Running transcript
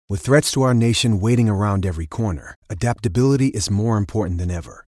With threats to our nation waiting around every corner, adaptability is more important than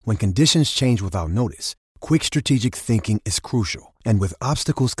ever. When conditions change without notice, quick strategic thinking is crucial. And with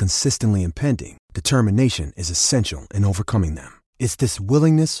obstacles consistently impending, determination is essential in overcoming them. It's this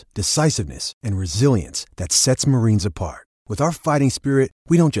willingness, decisiveness, and resilience that sets Marines apart. With our fighting spirit,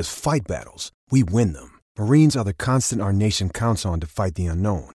 we don't just fight battles, we win them. Marines are the constant our nation counts on to fight the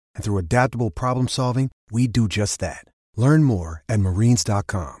unknown. And through adaptable problem solving, we do just that. Learn more at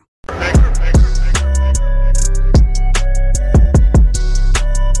marines.com.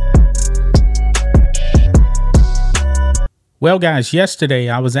 Well, guys, yesterday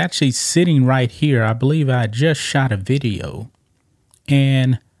I was actually sitting right here. I believe I just shot a video,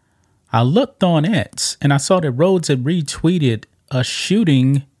 and I looked on X and I saw that Rhodes had retweeted a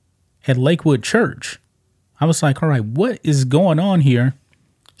shooting at Lakewood Church. I was like, all right, what is going on here?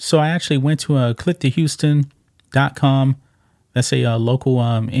 So I actually went to clicktohouston.com. That's a local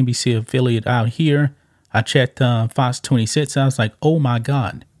NBC affiliate out here. I checked Fox 26. I was like, oh my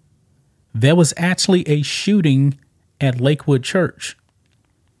God, there was actually a shooting at Lakewood Church.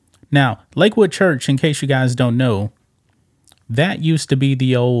 Now, Lakewood Church, in case you guys don't know, that used to be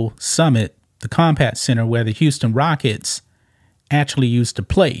the old Summit, the Combat Center where the Houston Rockets actually used to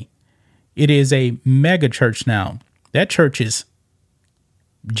play. It is a mega church now. That church is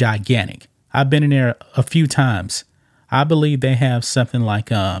gigantic. I've been in there a few times. I believe they have something like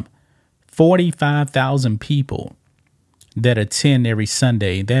 45,000 people that attend every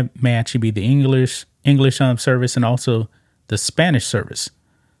Sunday. That may actually be the English service and also the Spanish service.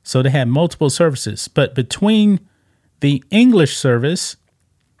 So they have multiple services. But between the English service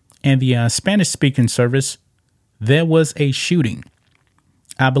and the Spanish speaking service, there was a shooting.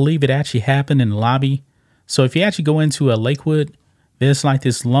 I believe it actually happened in the lobby. So if you actually go into a Lakewood, there's like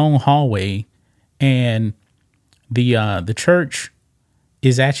this long hallway, and the church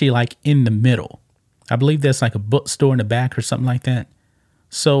is actually like in the middle. I believe there's like a bookstore in the back or something like that.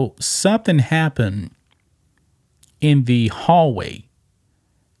 So something happened in the hallway.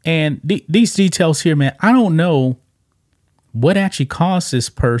 And these details here, man, I don't know what actually caused this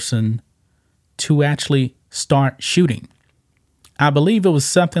person to actually start shooting. I believe it was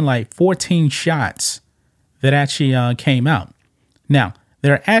something like 14 shots that actually came out. Now,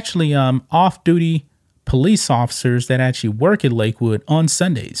 there are actually off-duty police officers that actually work at Lakewood on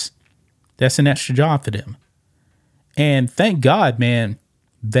Sundays. That's an extra job for them. And thank God, man,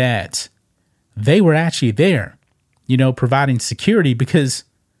 that they were actually there, providing security, because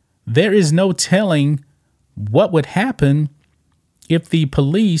there is no telling what would happen if the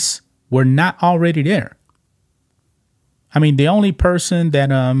police were not already there. I mean, the only person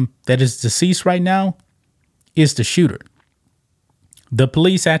that is deceased right now is the shooter. The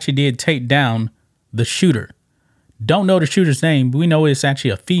police actually did take down the shooter. Don't know the shooter's name. We know it's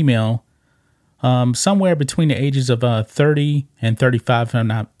actually a female, somewhere between the ages of 30 and 35,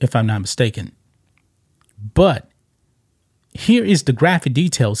 if I'm not mistaken. But here is the graphic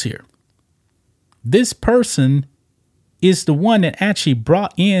details here. This person is the one that actually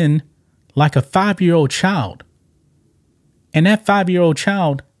brought in like a 5-year-old child. And that 5-year-old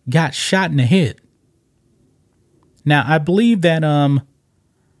child got shot in the head. Now, I believe that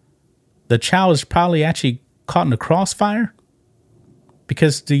the child is probably actually caught in the crossfire,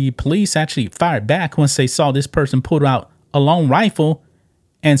 because the police actually fired back once they saw this person pull out a long rifle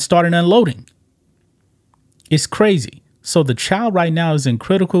and started unloading. It's crazy. So the child right now is in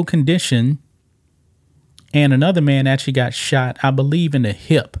critical condition, and another man actually got shot, I believe, in the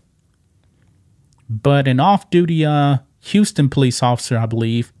hip. But an off-duty Houston police officer, I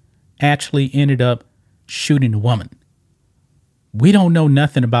believe, actually ended up shooting the woman. We don't know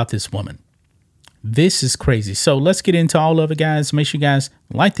nothing about this woman. This is crazy. So let's get into all of it, guys. Make sure you guys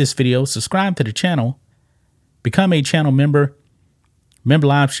like this video, subscribe to the channel, become a channel member. Member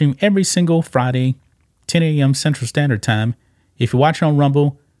live stream every single Friday, 10 a.m. Central Standard Time. If you're watching on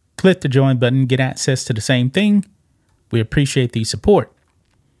Rumble, click the join button, get access to the same thing. We appreciate the support.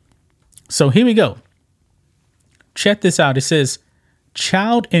 So here we go. Check this out. It says,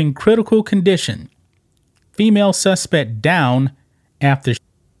 child in critical condition. Female suspect down after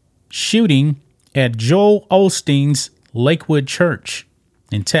shooting at Joel Osteen's Lakewood Church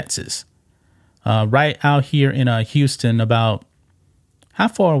in Texas. Right out here in Houston. About, how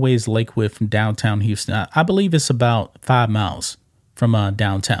far away is Lakewood from downtown Houston? I believe it's about 5 miles from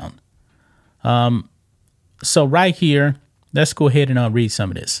downtown. So right here, let's go ahead and read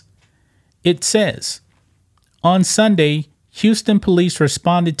some of this. It says, on Sunday, Houston police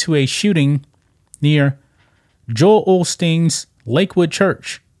responded to a shooting near Joel Osteen's Lakewood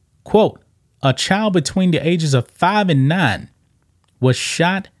Church. Quote, a child between the ages of 5 and 9 was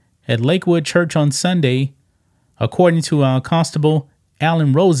shot at Lakewood Church on Sunday, according to Constable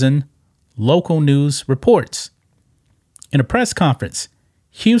Alan Rosen, local news reports. In a press conference,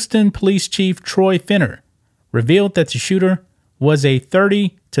 Houston Police Chief Troy Finner revealed that the shooter was a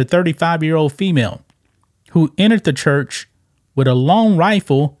 30 to 35-year-old female who entered the church with a long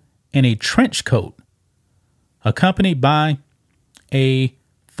rifle and a trench coat, accompanied by a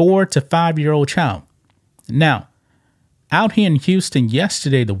 4 to 5-year-old child. Now, out here in Houston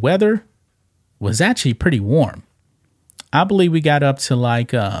yesterday, the weather was actually pretty warm. I believe we got up to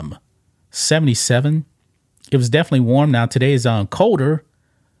like 77. It was definitely warm. Now, today is colder,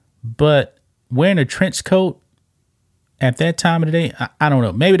 but wearing a trench coat at that time of the day, I don't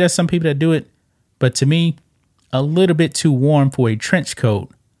know. Maybe there's some people that do it, but to me, a little bit too warm for a trench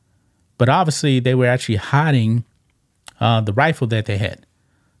coat. But obviously, they were actually hiding the rifle that they had.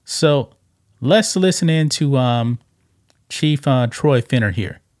 So let's listen in to Chief Troy Finner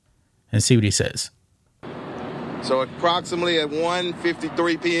here and see what he says. So approximately at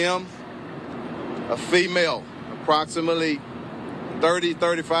 1:53 p.m., a female, approximately 30,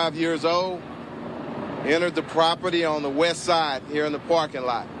 35 years old, entered the property on the west side here in the parking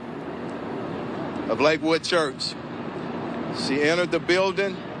lot of Lakewood Church. She entered the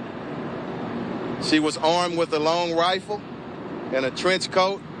building. She was armed with a long rifle and a trench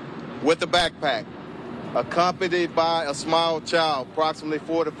coat with a backpack, accompanied by a small child, approximately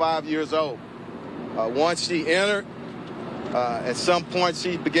 4 to 5 years old. Once she entered, at some point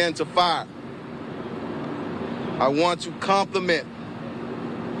she began to fire. I want to compliment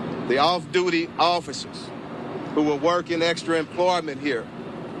the off-duty officers who were working extra employment here.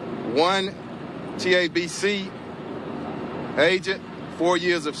 One TABC agent, 4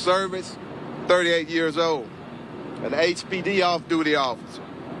 years of service, 38 years old. An HPD off-duty officer,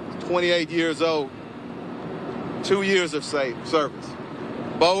 28 years old, 2 years of service.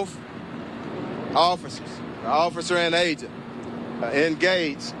 Both officers, officer and agent,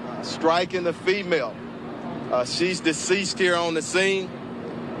 engaged, striking the female. She's deceased here on the scene.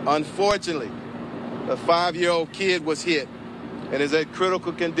 Unfortunately, the 5-year-old kid was hit and is at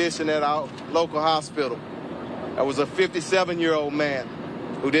critical condition at our local hospital. There was a 57-year-old man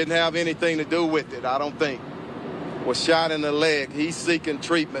who didn't have anything to do with it, I don't think, was shot in the leg. He's seeking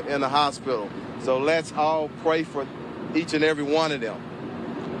treatment in the hospital. So let's all pray for each and every one of them.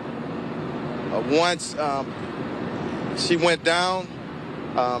 Once she went down,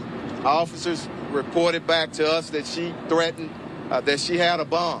 officers reported back to us that she threatened, that she had a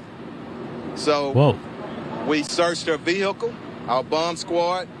bomb. So we searched her vehicle, our bomb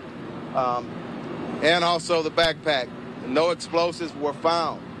squad, and also the backpack. No explosives were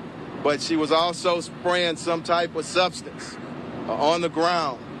found, but she was also spraying some type of substance on the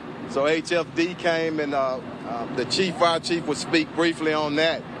ground. So HFD came and the fire chief would speak briefly on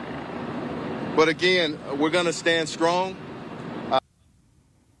that. But again, we're going to stand strong.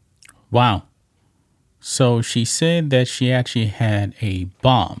 Wow. So she said that she actually had a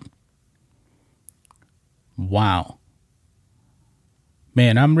bomb. Wow.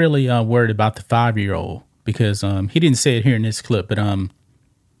 Man, I'm really worried about the 5-year-old because he didn't say it here in this clip, but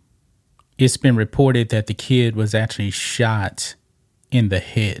it's been reported that the kid was actually shot in the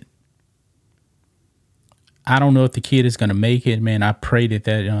head. I don't know if the kid is going to make it, man. I pray that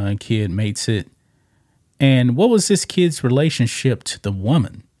that kid makes it. And what was this kid's relationship to the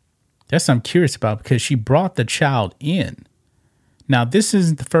woman? That's what I'm curious about because she brought the child in. Now, this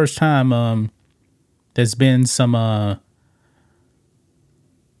isn't the first time there's been some, I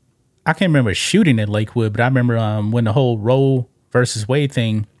can't remember a shooting at Lakewood, but I remember when the whole Roe versus Wade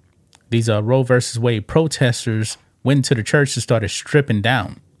thing, these Roe versus Wade protesters went into the church and started stripping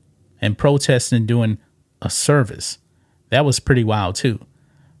down and protesting, doing a service. That was pretty wild too.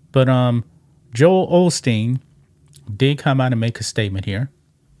 But Joel Osteen did come out and make a statement here.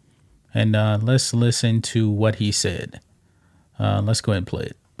 And let's listen to what he said. Let's go ahead and play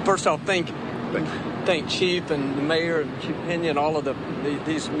it. First off, thank Chief and the mayor and Chief Pena and all of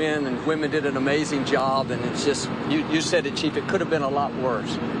these men and women did an amazing job. And it's just, you said it, Chief, it could have been a lot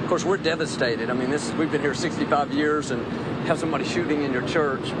worse. Of course, we're devastated. I mean, we've been here 65 years and have somebody shooting in your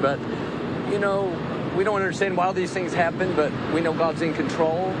church. But, you know, we don't understand why these things happen, but we know God's in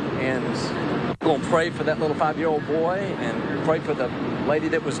control. And we're going to pray for that little 5-year-old boy and pray for the lady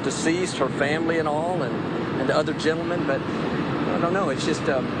that was deceased, her family and all, and the other gentleman. But I don't know, it's just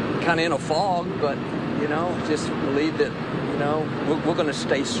kind of in a fog, but, you know, just believe that, you know, we're going to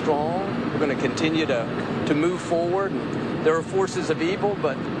stay strong. We're going to continue to move forward. And there are forces of evil,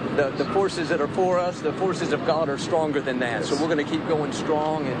 but the forces that are for us, the forces of God are stronger than that. So we're going to keep going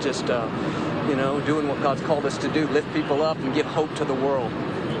strong and just, you know, doing what God's called us to do, lift people up and give hope to the world.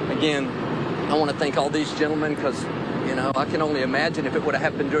 again, I want to thank all these gentlemen because, you know, I can only imagine if it would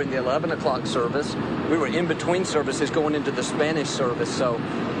have happened during the 11 o'clock service. We were in between services going into the Spanish service. So,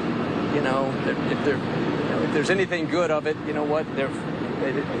 you know, if there's anything good of it, you know what,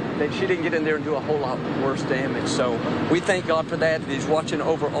 she didn't get in there and do a whole lot worse damage. So we thank God for that. He's watching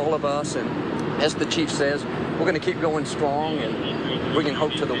over all of us. And as the chief says, we're going to keep going strong and bringing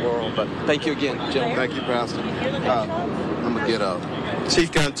hope to the world. But thank you again, gentlemen. Thank you, Pastor. I'm going to get up.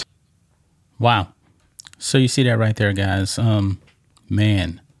 Chief Gun. Wow. So you see that right there, guys.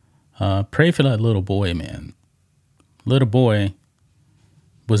 Man, pray for that little boy, man. Little boy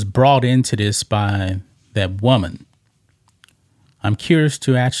was brought into this by that woman. I'm curious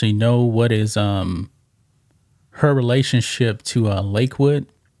to actually know what is her relationship to Lakewood.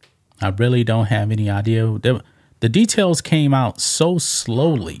 I really don't have any idea. The details came out so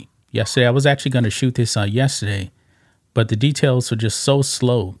slowly yesterday. I was actually going to shoot this yesterday, but the details were just so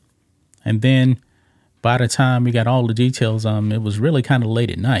slow. And then by the time we got all the details, it was really kind of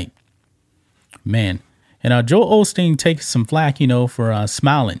late at night. Man. And Joel Osteen takes some flack, you know, for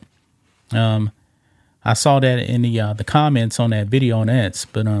smiling. I saw that in the comments on that video on X.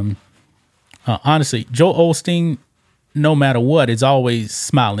 But honestly, Joel Osteen, no matter what, is always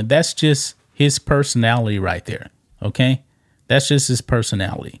smiling. That's just his personality right there. Okay? That's just his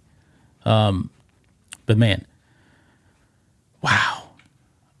personality. But man, wow.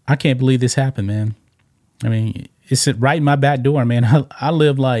 I can't believe this happened, man. I mean, it's right in my back door, man. I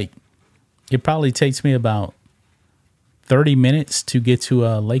live like, it probably takes me about 30 minutes to get to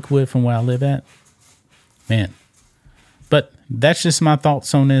Lakewood from where I live at. Man. But that's just my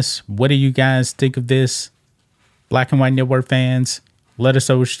thoughts on this. What do you guys think of this? Black and White Network fans, let us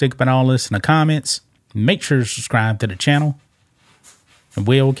know what you think about all this in the comments. Make sure to subscribe to the channel. And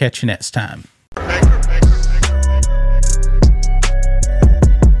we'll catch you next time.